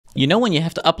You know when you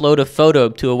have to upload a photo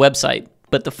to a website,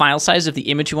 but the file size of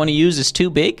the image you want to use is too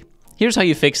big? Here's how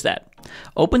you fix that.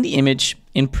 Open the image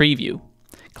in Preview,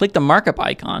 click the markup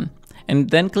icon, and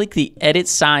then click the Edit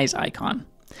Size icon.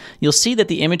 You'll see that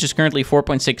the image is currently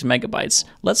 4.6 megabytes.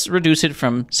 Let's reduce it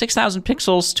from 6,000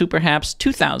 pixels to perhaps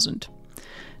 2,000.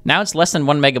 Now it's less than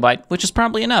 1 megabyte, which is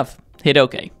probably enough. Hit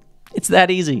OK. It's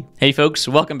that easy. Hey folks,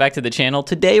 welcome back to the channel.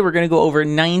 Today we're going to go over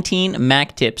 19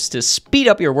 Mac tips to speed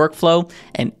up your workflow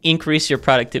and increase your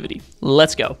productivity.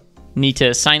 Let's go. Need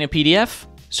to sign a PDF?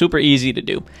 Super easy to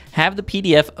do. Have the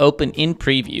PDF open in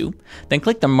Preview, then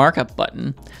click the markup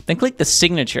button, then click the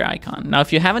signature icon. Now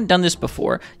if you haven't done this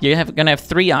before, you're going to have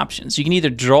three options. You can either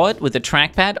draw it with the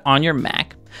trackpad on your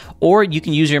Mac, or you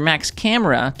can use your Mac's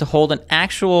camera to hold an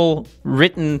actual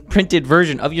written, printed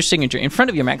version of your signature in front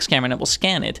of your Mac's camera and it will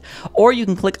scan it. Or you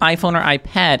can click iPhone or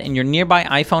iPad and your nearby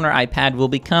iPhone or iPad will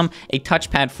become a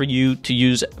touchpad for you to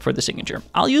use for the signature.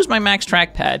 I'll use my Mac's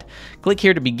trackpad. Click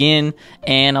here to begin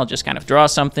and I'll just kind of draw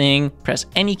something, press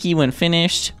any key when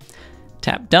finished,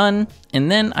 tap done, and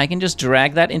then I can just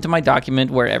drag that into my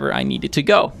document wherever I need it to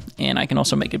go. And I can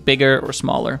also make it bigger or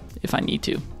smaller if I need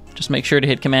to. Just make sure to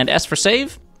hit Command S for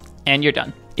save, and you're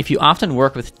done. If you often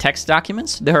work with text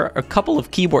documents, there are a couple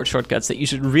of keyboard shortcuts that you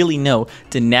should really know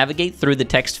to navigate through the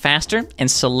text faster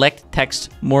and select text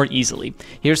more easily.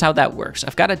 Here's how that works.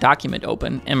 I've got a document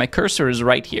open and my cursor is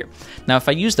right here. Now if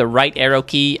I use the right arrow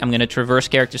key, I'm going to traverse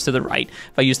characters to the right.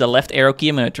 If I use the left arrow key,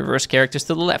 I'm going to traverse characters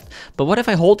to the left. But what if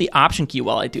I hold the Option key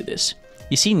while I do this?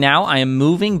 You see now I am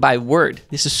moving by word.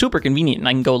 This is super convenient and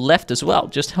I can go left as well,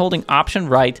 just holding Option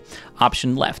right,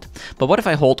 Option left. But what if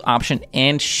I hold Option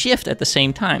and Shift at the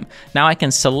same time? Now I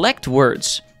can select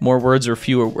words, more words or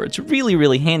fewer words. Really,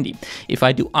 really handy. If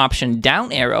I do Option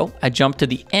down arrow, I jump to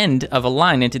the end of a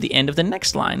line and to the end of the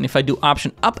next line. If I do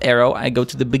Option up arrow, I go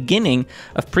to the beginning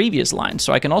of previous lines.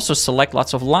 So I can also select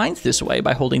lots of lines this way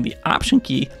by holding the Option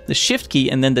key, the Shift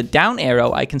key, and then the down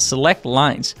arrow, I can select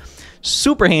lines.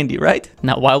 Super handy, right?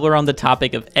 Now, while we're on the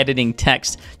topic of editing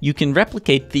text, you can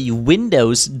replicate the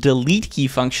Windows delete key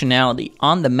functionality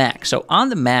on the Mac. So on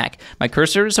the Mac, my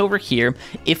cursor is over here.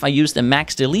 If I use the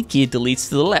Mac's delete key, it deletes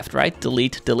to the left, right?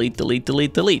 Delete, delete, delete,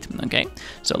 delete, delete. Okay,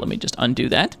 so let me just undo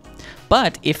that.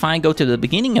 But if I go to the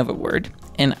beginning of a word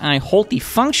and I hold the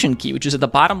Function key, which is at the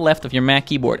bottom left of your Mac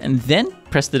keyboard, and then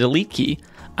press the delete key,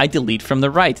 I delete from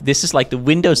the right. This is like the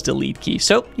Windows delete key.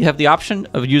 So you have the option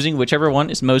of using whichever one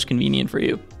is most convenient for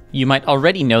you. You might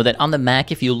already know that on the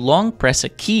Mac, if you long press a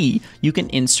key, you can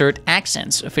insert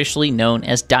accents, officially known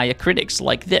as diacritics,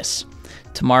 like this.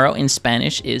 Tomorrow in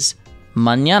Spanish is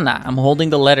mañana. I'm holding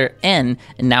the letter N,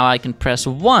 and now I can press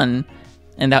 1,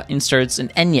 and that inserts an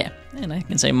ñ. And I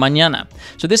can say mañana.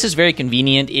 So this is very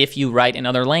convenient if you write in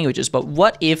other languages, but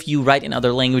what if you write in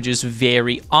other languages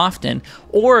very often,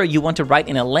 or you want to write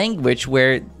in a language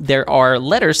where there are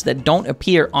letters that don't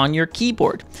appear on your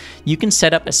keyboard? You can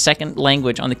set up a second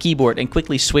language on the keyboard and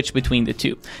quickly switch between the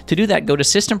two. To do that, go to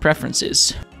System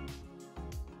Preferences,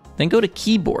 then go to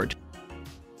Keyboard,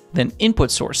 then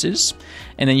Input Sources,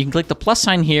 and then you can click the plus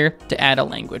sign here to add a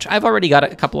language. I've already got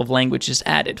a couple of languages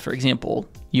added, for example,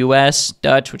 US,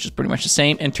 Dutch, which is pretty much the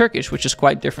same, and Turkish, which is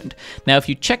quite different. Now, if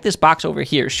you check this box over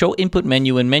here, Show Input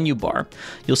Menu and Menu Bar,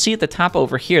 you'll see at the top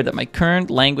over here that my current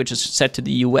language is set to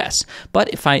the US. But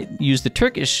if I use the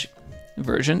Turkish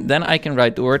version, then I can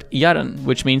write the word yarın,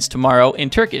 which means tomorrow in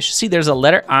Turkish. See, there's a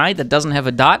letter I that doesn't have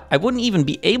a dot. I wouldn't even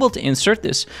be able to insert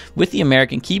this with the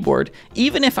American keyboard.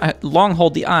 Even if I long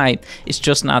hold the I, it's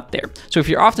just not there. So if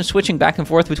you're often switching back and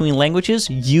forth between languages,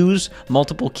 use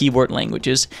multiple keyboard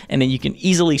languages, and then you can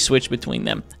easily switch between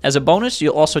them. As a bonus,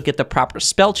 you'll also get the proper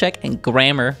spell check and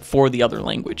grammar for the other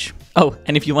language. Oh,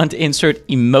 and if you want to insert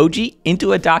emoji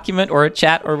into a document or a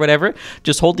chat or whatever,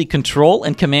 just hold the Control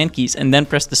and Command keys and then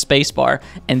press the space bar,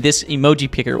 and this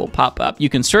emoji picker will pop up. You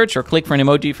can search or click for an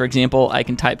emoji. For example, I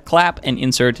can type clap and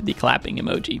insert the clapping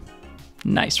emoji.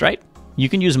 Nice, right? You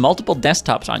can use multiple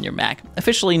desktops on your Mac,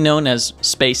 officially known as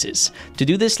spaces. To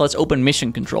do this, let's open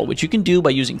Mission Control, which you can do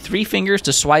by using 3 fingers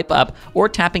to swipe up or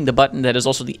tapping the button that is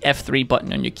also the F3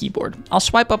 button on your keyboard. I'll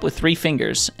swipe up with 3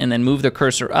 fingers and then move the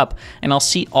cursor up, and I'll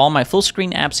see all my full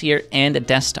screen apps here and a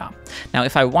desktop. Now,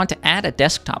 if I want to add a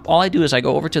desktop, all I do is I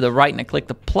go over to the right and I click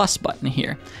the plus button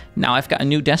here. Now I've got a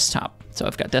new desktop. So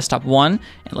I've got desktop 1,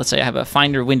 and let's say I have a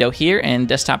Finder window here, and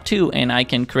desktop 2, and I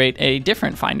can create a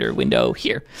different Finder window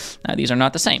here. Now these are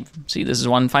not the same. See, this is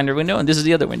one Finder window, and this is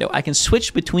the other window. I can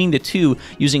switch between the two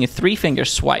using a 3-finger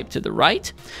swipe to the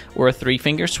right, or a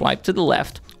 3-finger swipe to the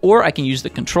left, or I can use the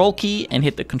Control key and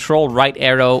hit the Control right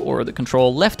arrow or the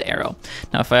Control left arrow.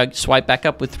 Now if I swipe back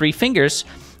up with 3 fingers,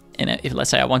 And if, let's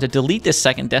say I want to delete this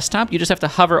second desktop, you just have to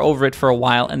hover over it for a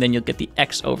while and then you'll get the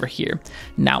X over here.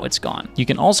 Now it's gone. You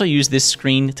can also use this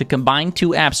screen to combine two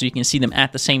apps so you can see them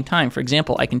at the same time. For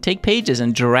example, I can take Pages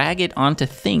and drag it onto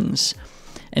Things.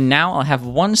 And now I'll have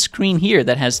one screen here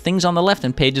that has Things on the left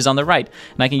and Pages on the right.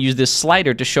 And I can use this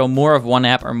slider to show more of one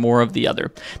app or more of the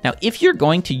other. Now, if you're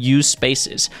going to use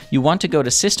Spaces, you want to go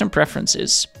to System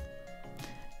Preferences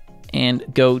and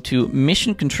go to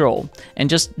Mission Control and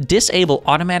just disable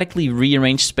automatically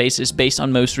rearrange spaces based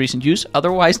on most recent use.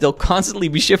 Otherwise, they'll constantly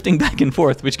be shifting back and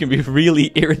forth, which can be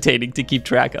really irritating to keep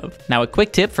track of. Now, a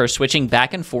quick tip for switching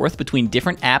back and forth between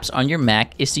different apps on your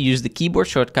Mac is to use the keyboard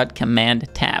shortcut Command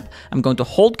Tab. I'm going to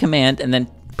hold Command and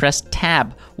then press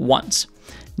Tab once.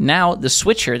 Now the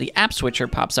switcher, the app switcher,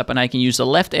 pops up and I can use the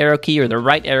left arrow key or the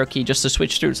right arrow key just to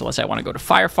switch through. So let's say I want to go to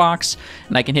Firefox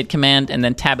and I can hit Command and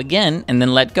then Tab again and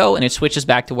then let go and it switches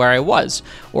back to where I was.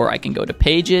 Or I can go to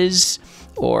Pages,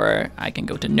 or I can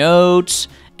go to Notes.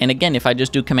 And again, if I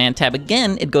just do Command Tab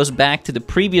again, it goes back to the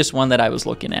previous one that I was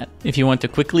looking at. If you want to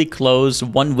quickly close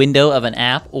one window of an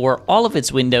app or all of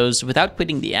its windows without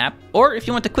quitting the app, or if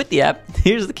you want to quit the app,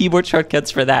 here's the keyboard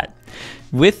shortcuts for that.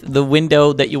 With the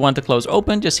window that you want to close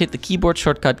open, just hit the keyboard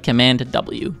shortcut Command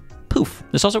W. Poof.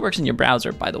 This also works in your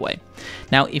browser, by the way.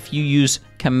 Now, if you use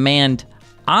Command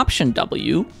Option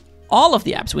W, all of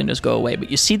the app's windows go away,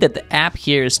 but you see that the app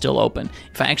here is still open.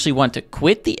 If I actually want to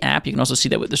quit the app, you can also see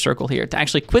that with the circle here. To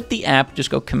actually quit the app, just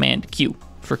go Command Q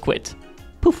for quit.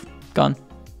 Poof, gone.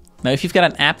 Now, if you've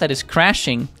got an app that is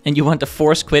crashing and you want to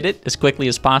force quit it as quickly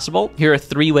as possible, here are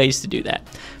 3 ways to do that.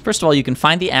 First of all, you can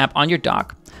find the app on your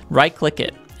dock, right-click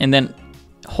it, and then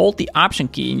hold the Option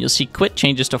key and you'll see Quit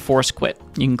changes to Force Quit.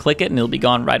 You can click it and it'll be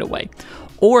gone right away.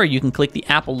 Or you can click the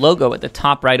Apple logo at the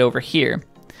top right over here,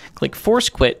 click Force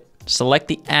Quit, select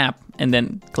the app, and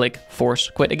then click Force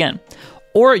Quit again.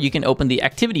 Or you can open the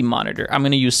Activity Monitor. I'm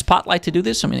going to use Spotlight to do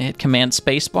this. So I'm going to hit Command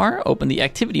Spacebar, open the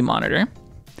Activity Monitor.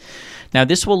 Now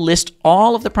this will list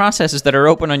all of the processes that are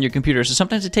open on your computer, so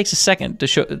sometimes it takes a second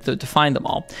to find them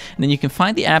all. And then you can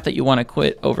find the app that you want to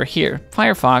quit over here,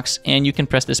 Firefox, and you can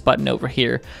press this button over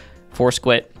here, Force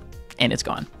Quit, and it's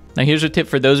gone. Now here's a tip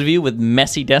for those of you with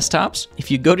messy desktops.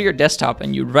 If you go to your desktop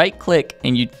and you right-click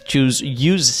and you choose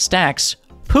Use Stacks,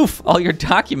 poof, all your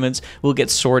documents will get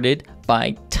sorted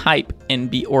by type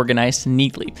and be organized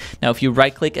neatly. Now, if you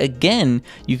right-click again,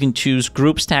 you can choose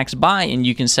Group Stacks By, and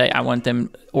you can say, I want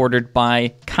them ordered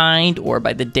by kind or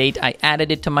by the date I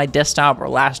added it to my desktop or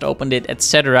last opened it,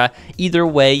 etc. Either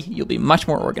way, you'll be much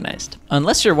more organized.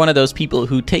 Unless you're one of those people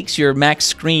who takes your Mac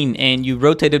screen and you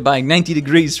rotate it by 90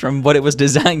 degrees from what it was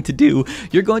designed to do,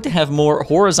 you're going to have more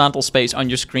horizontal space on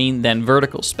your screen than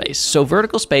vertical space. So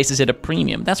vertical space is at a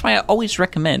premium. That's why I always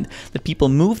recommend that people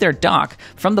move their dock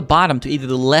from the bottom to either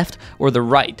the left or the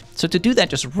right. So to do that,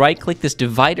 just right-click this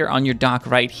divider on your dock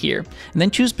right here, and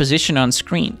then choose Position on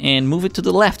Screen and move it to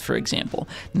the left, for example.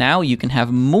 Now you can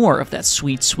have more of that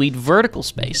sweet, sweet vertical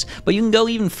space, but you can go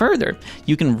even further.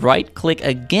 You can right-click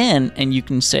again and you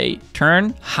can say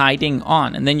Turn Hiding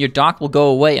On, and then your dock will go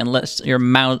away unless you're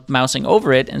mousing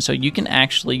over it, and so you can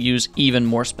actually use even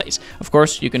more space. Of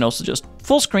course, you can also just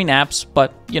full screen apps,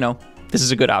 but you know, this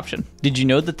is a good option. Did you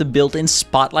know that the built-in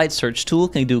Spotlight search tool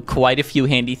can do quite a few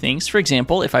handy things? For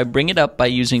example, if I bring it up by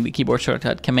using the keyboard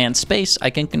shortcut Command Space, I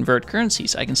can convert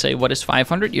currencies. I can say, what is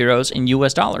 500 euros in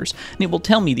US dollars? And it will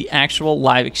tell me the actual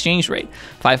live exchange rate,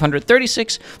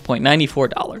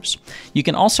 $536.94. You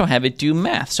can also have it do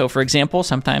math. So for example,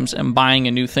 sometimes I'm buying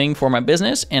a new thing for my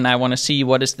business and I want to see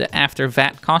what is the after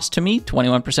VAT cost to me,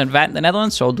 21% VAT in the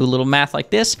Netherlands. So I'll do a little math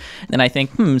like this. And then I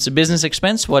think, it's a business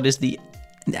expense. What is the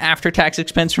after-tax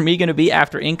expense for me going to be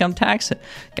after income tax?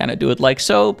 Kind of do it like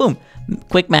so. Boom.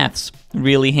 Quick maths.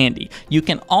 Really handy. You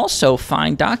can also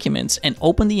find documents and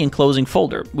open the enclosing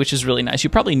folder, which is really nice. You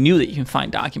probably knew that you can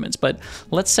find documents, but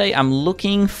let's say I'm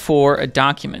looking for a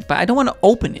document, but I don't want to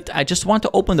open it. I just want to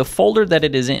open the folder that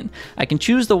it is in. I can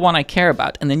choose the one I care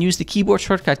about and then use the keyboard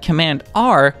shortcut Command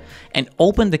R and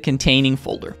open the containing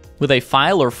folder. With a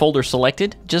file or folder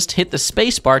selected, just hit the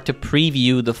spacebar to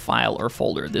preview the file or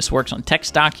folder. This works on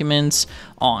text documents,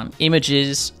 on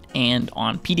images, and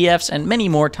on PDFs and many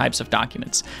more types of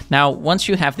documents. Now, once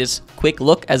you have this quick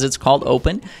look, as it's called,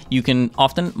 open, you can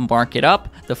often mark it up,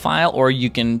 the file, or you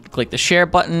can click the share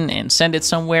button and send it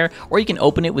somewhere, or you can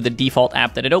open it with the default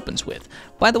app that it opens with.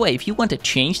 By the way, if you want to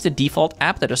change the default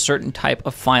app that a certain type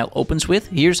of file opens with,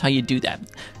 here's how you do that.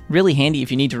 Really handy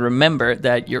if you need to remember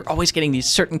that you're always getting these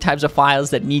certain types of files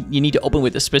that you need to open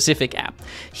with a specific app.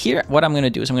 Here, what I'm going to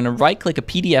do is I'm going to right-click a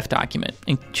PDF document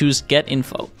and choose Get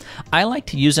Info. I like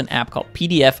to use an app called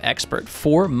PDF Expert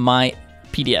for my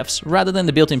PDFs rather than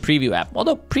the built-in Preview app,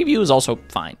 although Preview is also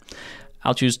fine.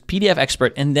 I'll choose PDF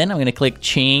Expert, and then I'm going to click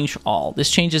Change All.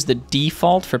 This changes the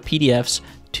default for PDFs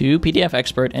to PDF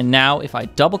Expert, and now if I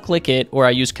double-click it or I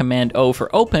use Command O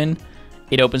for Open,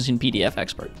 it opens in PDF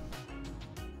Expert.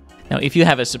 Now, if you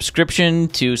have a subscription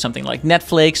to something like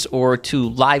Netflix or to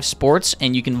live sports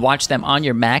and you can watch them on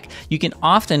your Mac, you can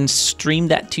often stream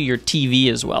that to your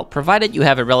TV as well, provided you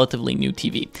have a relatively new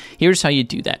TV. Here's how you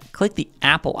do that. Click the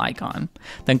Apple icon,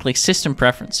 then click System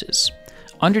Preferences.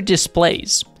 Under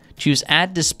Displays, choose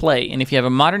Add Display, and if you have a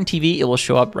modern TV, it will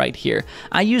show up right here.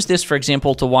 I use this, for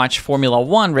example, to watch Formula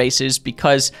 1 races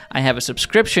because I have a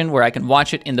subscription where I can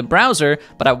watch it in the browser,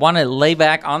 but I want to lay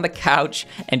back on the couch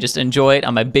and just enjoy it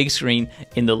on my big screen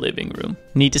in the living room.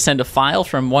 Need to send a file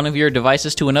from one of your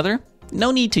devices to another?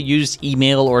 No need to use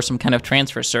email or some kind of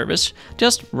transfer service.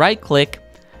 Just right-click,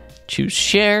 choose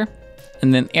Share,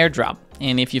 and then AirDrop.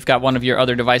 And if you've got one of your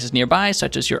other devices nearby,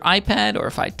 such as your iPad, or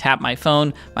if I tap my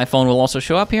phone will also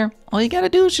show up here. All you gotta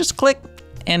do is just click,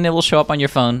 and it will show up on your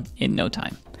phone in no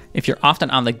time. If you're often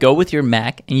on the go with your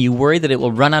Mac and you worry that it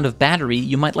will run out of battery,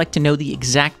 you might like to know the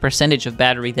exact percentage of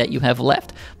battery that you have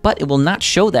left, but it will not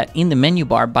show that in the menu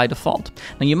bar by default.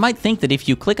 Now, you might think that if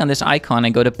you click on this icon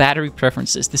and go to Battery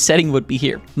Preferences, the setting would be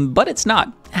here, but it's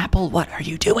not. Apple, what are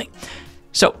you doing?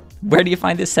 So, where do you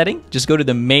find this setting? Just go to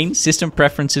the main System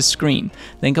Preferences screen,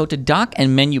 then go to Dock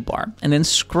and Menu Bar, and then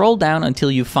scroll down until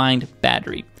you find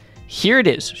Battery. Here it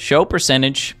is, Show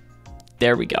Percentage.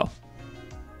 There we go.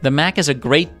 The Mac is a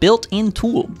great built-in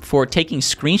tool for taking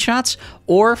screenshots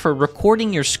or for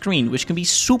recording your screen, which can be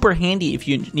super handy if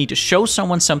you need to show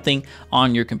someone something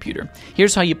on your computer.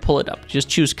 Here's how you pull it up. Just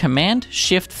choose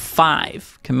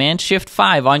Command-Shift-5.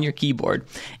 Command-Shift-5 on your keyboard,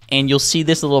 and you'll see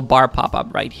this little bar pop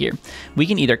up right here. We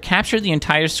can either capture the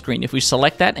entire screen. If we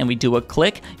select that and we do a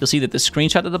click, you'll see that the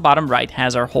screenshot at the bottom right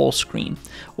has our whole screen.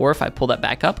 Or if I pull that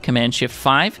back up,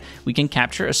 Command-Shift-5, we can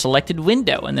capture a selected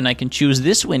window, and then I can choose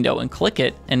this window and click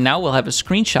it, and now we'll have a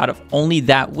screenshot of only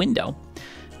that window.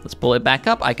 Let's pull it back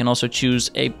up. I can also choose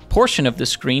a portion of the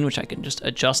screen, which I can just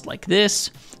adjust like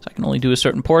this. So I can only do a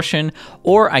certain portion,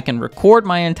 or I can record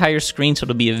my entire screen, so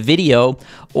it'll be a video,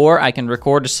 or I can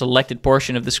record a selected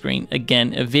portion of the screen,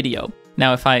 again, a video.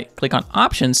 Now, if I click on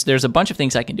Options, there's a bunch of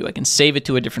things I can do. I can save it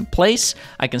to a different place.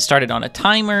 I can start it on a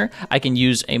timer. I can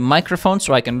use a microphone,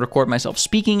 so I can record myself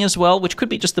speaking as well, which could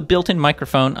be just the built-in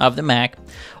microphone of the Mac.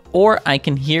 Or I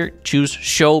can here choose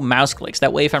Show Mouse Clicks.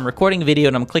 That way, if I'm recording a video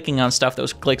and I'm clicking on stuff,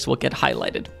 those clicks will get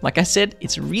highlighted. Like I said,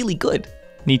 it's really good.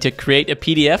 Need to create a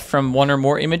PDF from one or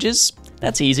more images?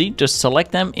 That's easy. Just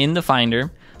select them in the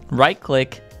Finder,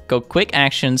 right-click, go Quick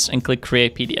Actions, and click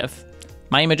Create PDF.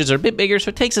 My images are a bit bigger, so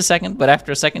it takes a second, but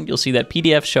after a second, you'll see that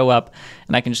PDF show up,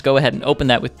 and I can just go ahead and open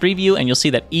that with Preview, and you'll see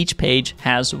that each page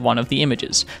has one of the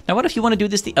images. Now, what if you want to do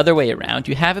this the other way around?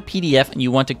 You have a PDF and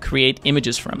you want to create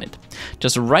images from it.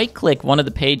 Just right-click one of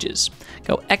the pages,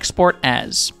 go Export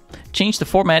As, change the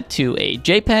format to a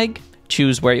JPEG,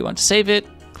 choose where you want to save it,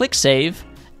 click Save,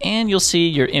 and you'll see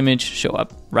your image show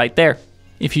up right there.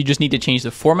 If you just need to change the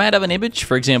format of an image,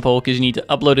 for example, because you need to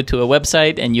upload it to a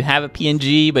website and you have a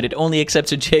PNG, but it only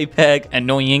accepts a JPEG,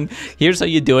 annoying, here's how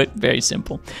you do it, very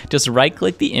simple. Just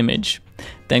right-click the image,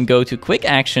 then go to Quick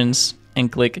Actions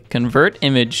and click Convert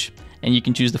Image, and you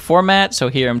can choose the format. So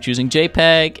here I'm choosing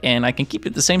JPEG, and I can keep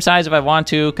it the same size if I want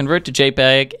to, convert to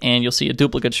JPEG, and you'll see a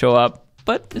duplicate show up,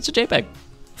 but it's a JPEG.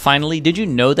 Finally, did you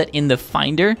know that in the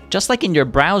Finder, just like in your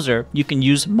browser, you can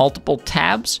use multiple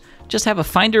tabs? Just have a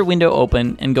Finder window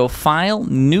open and go File,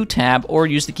 New Tab, or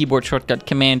use the keyboard shortcut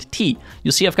Command-T.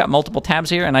 You'll see I've got multiple tabs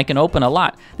here and I can open a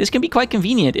lot. This can be quite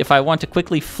convenient if I want to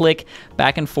quickly flick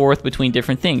back and forth between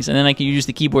different things. And then I can use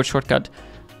the keyboard shortcut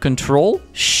Control,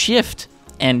 Shift,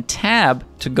 and Tab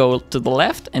to go to the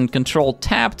left, and Control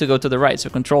Tab to go to the right. So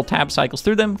Control Tab cycles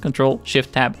through them, Control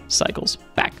Shift Tab cycles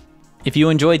back. If you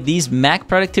enjoyed these Mac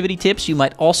productivity tips, you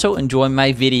might also enjoy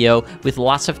my video with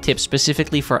lots of tips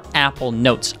specifically for Apple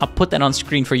Notes. I'll put that on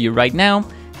screen for you right now.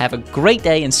 Have a great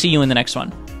day and see you in the next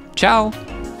one. Ciao!